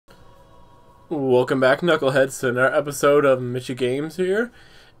Welcome back, Knuckleheads, to another episode of Mitchey Games here.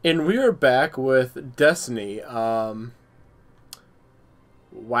 And we are back with Destiny. Wow.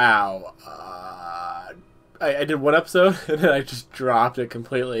 I did one episode, and then I just dropped it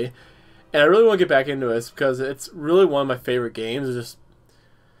completely. And I really want to get back into this, because it's really one of my favorite games. It's just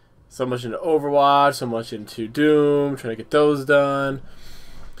so much into Overwatch, so much into Doom, trying to get those done.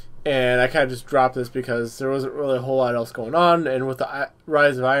 And I kind of just dropped this because there wasn't really a whole lot else going on. And with the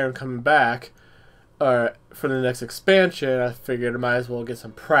Rise of Iron coming back, for the next expansion, I figured I might as well get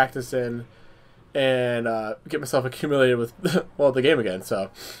some practice in and get myself accumulated with well, the game again. So,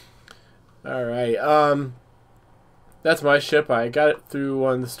 all right, that's my ship. I got it through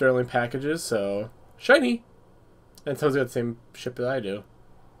one of the Sterling packages, so shiny. And someone's got the same ship that I do.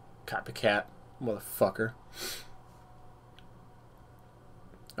 Copycat, motherfucker.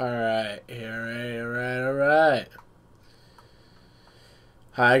 All right, all right.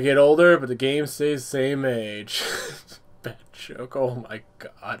 I get older, but the game stays the same age. Bad joke. Oh my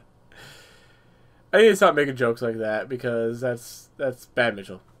god. I need to stop making jokes like that because that's bad,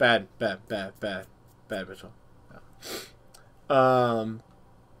 Mitchell. Bad Mitchell. No.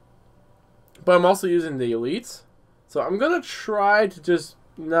 But I'm also using the elites, so I'm gonna try to just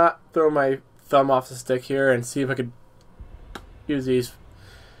not throw my thumb off the stick here and see if I could use these.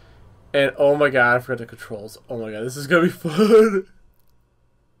 And oh my god, I forgot the controls. Oh my god, this is gonna be fun.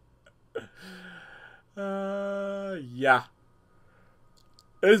 Yeah.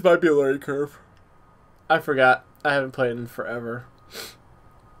 This might be a learning curve. I forgot. I haven't played in forever.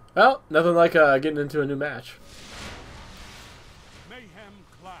 Well, nothing like getting into a new match. Mayhem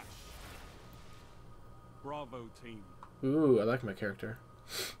Clash. Bravo team. Ooh, I like my character.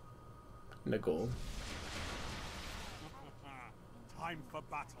 In the gold. Time for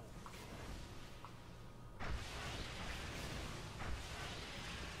battle.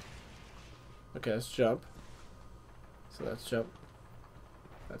 Okay, let's jump. So that's jump.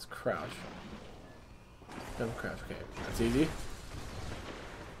 That's crouch. Jump, crouch. Okay, that's easy.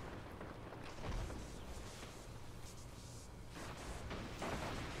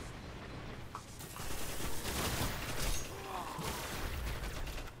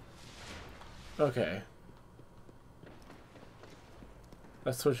 Okay.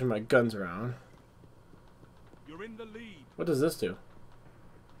 Let's switch my guns around. You're in the lead. What does this do?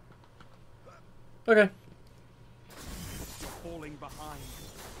 Okay. You're falling behind.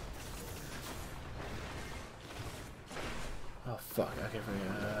 Oh fuck! Okay,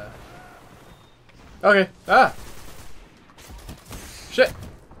 okay. Ah. Shit.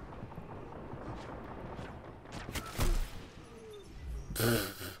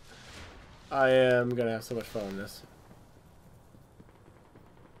 I am gonna have so much fun in this.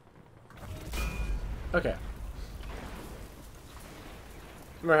 Okay.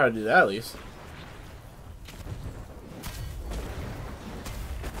 Remember how to do that at least.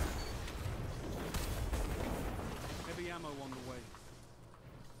 Heavy ammo on the way.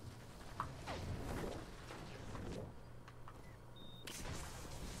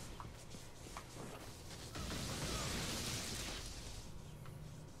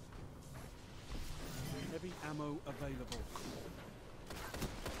 Heavy ammo available.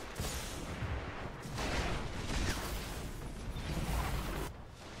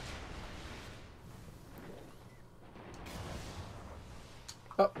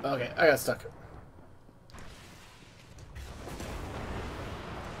 Oh, okay. I got stuck.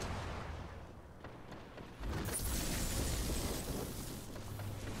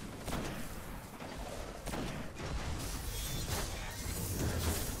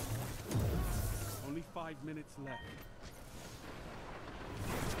 Only 5 minutes left.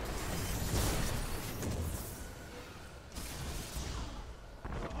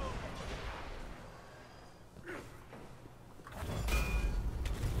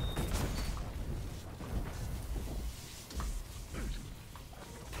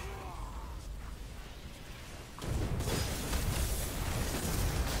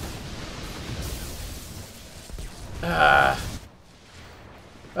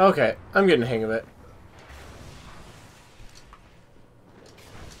 Okay, I'm getting the hang of it.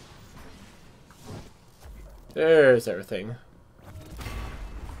 There's everything.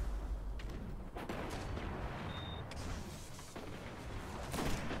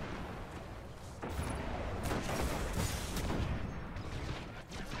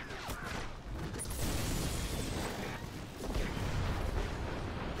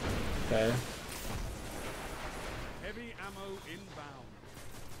 Okay. Heavy ammo inbound.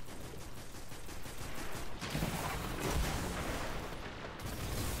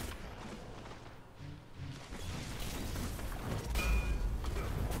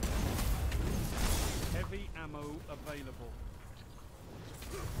 ammo available.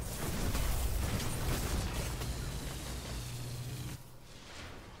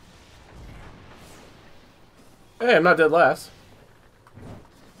 Hey, I'm not dead last.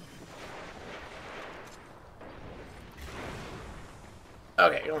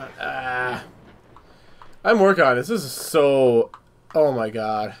 Okay, come on. I'm working on this. This is so... Oh my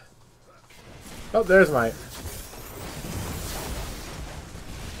god. Oh, there's my...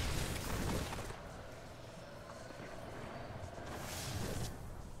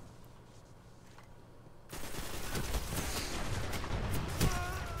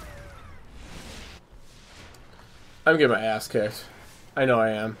 I'm getting my ass kicked. I know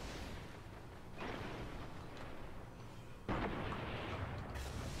I am.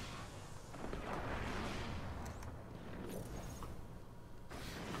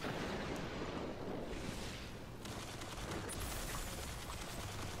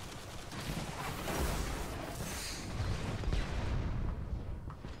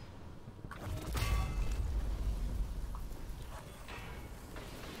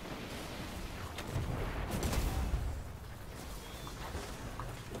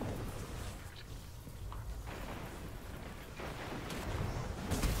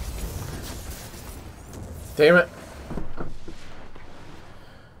 Damn it.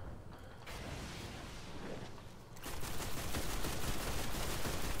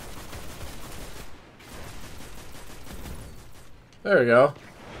 There we go.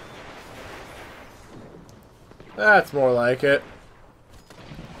 That's more like it.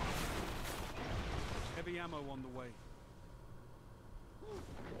 Heavy ammo on the way.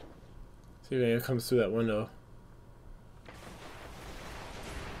 See if anyone comes through that window.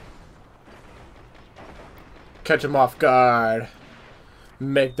 Catch them off guard.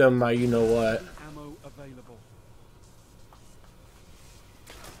 Make them my you know what. Ammo available.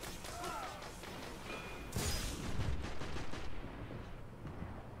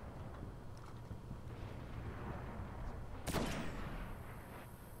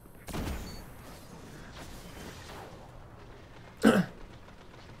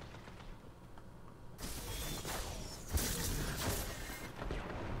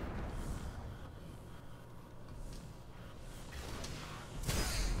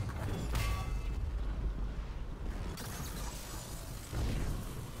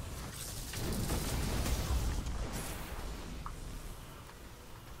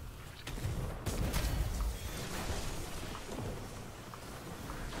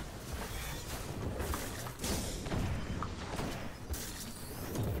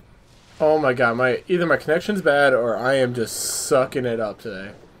 Oh my god, either my connection's bad or I am just sucking it up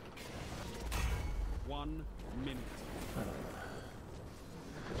today. 1 minute.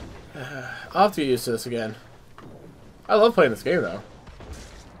 I'll have to get used to this again. I love playing this game though.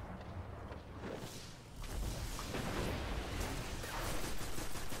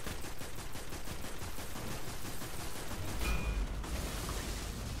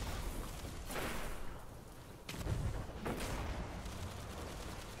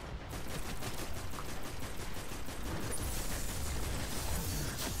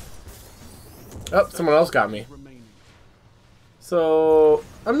 Oh, someone else got me. So,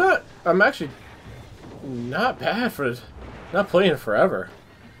 I'm actually not bad for not playing it forever.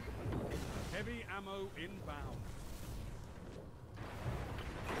 Heavy ammo inbound.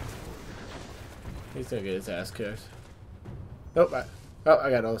 He's gonna get his ass kicked. Nope, I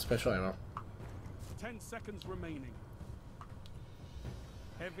got all the special ammo. 10 seconds remaining.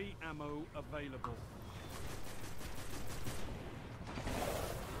 Heavy ammo available.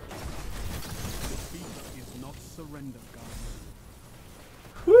 Defeat is not surrender, guys.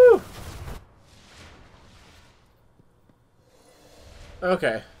 Whew!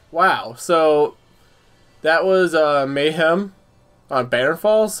 Okay. Wow. So that was Mayhem on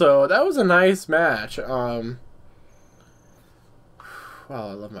Bannerfall. So that was a nice match. Wow,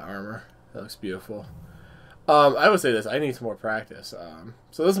 I love my armor. That looks beautiful. I would say this. I need some more practice.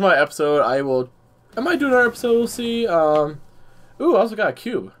 So this is my episode. I might do another episode. We'll see. Ooh, I also got a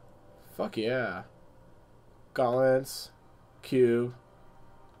cube. Fuck yeah. Gauntlets, cube.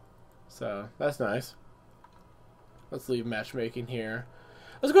 So that's nice. Let's leave matchmaking here.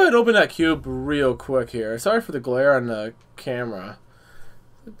 Let's go ahead and open that cube real quick here. Sorry for the glare on the camera.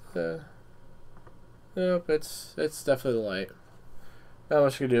 Nope, it's definitely the light. Not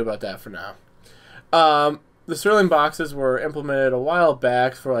much you can do about that for now. The Sterling boxes were implemented a while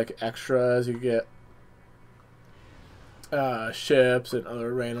back for like extras. You get ships and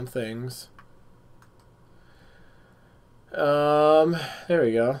other random things. There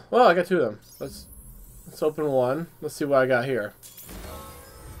we go. Well, I got two of them. Let's open one. Let's see what I got here.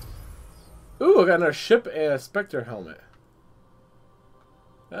 Ooh, I got another ship and a Spectre helmet.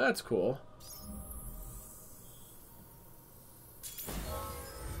 That's cool.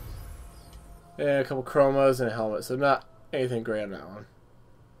 And a couple chromas and a helmet, so not anything great on that one.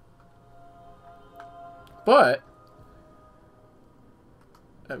 But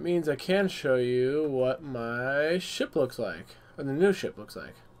that means I can show you what my ship looks like, or the new ship looks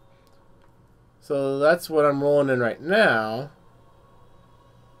like. So that's what I'm rolling in right now.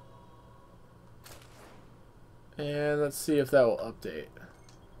 And let's see if that will update.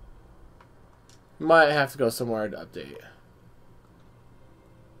 Might have to go somewhere to update.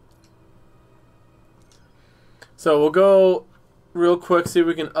 So we'll go real quick, see if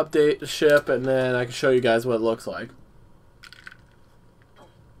we can update the ship, and then I can show you guys what it looks like.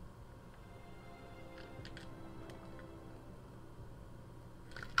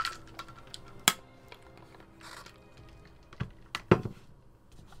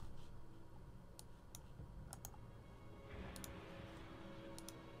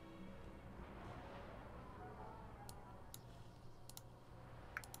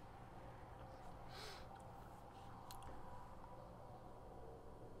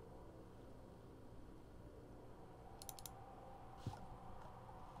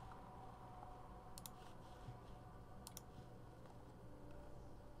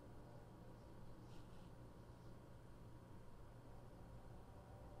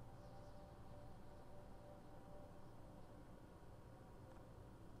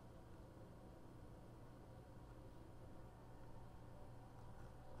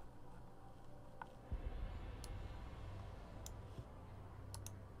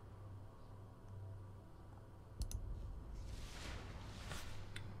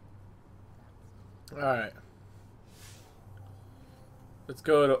 Alright. Let's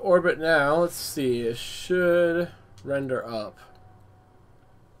go to orbit now. Let's see. It should render up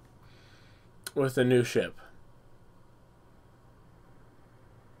with the new ship.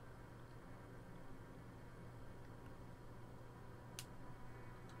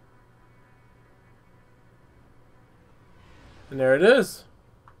 And there it is.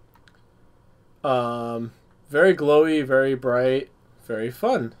 Very glowy, very bright, very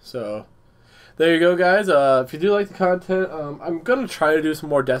fun. So there you go, guys. If you do like the content, I'm going to try to do some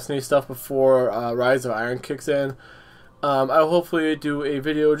more Destiny stuff before Rise of Iron kicks in. I'll hopefully do a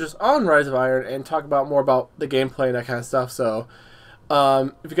video just on Rise of Iron and talk about more about the gameplay and that kind of stuff. So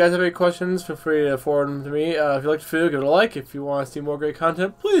if you guys have any questions, feel free to forward them to me. If you like the video, give it a like. If you want to see more great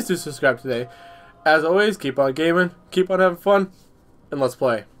content, please do subscribe today. As always, keep on gaming, keep on having fun, and let's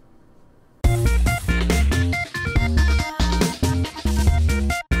play.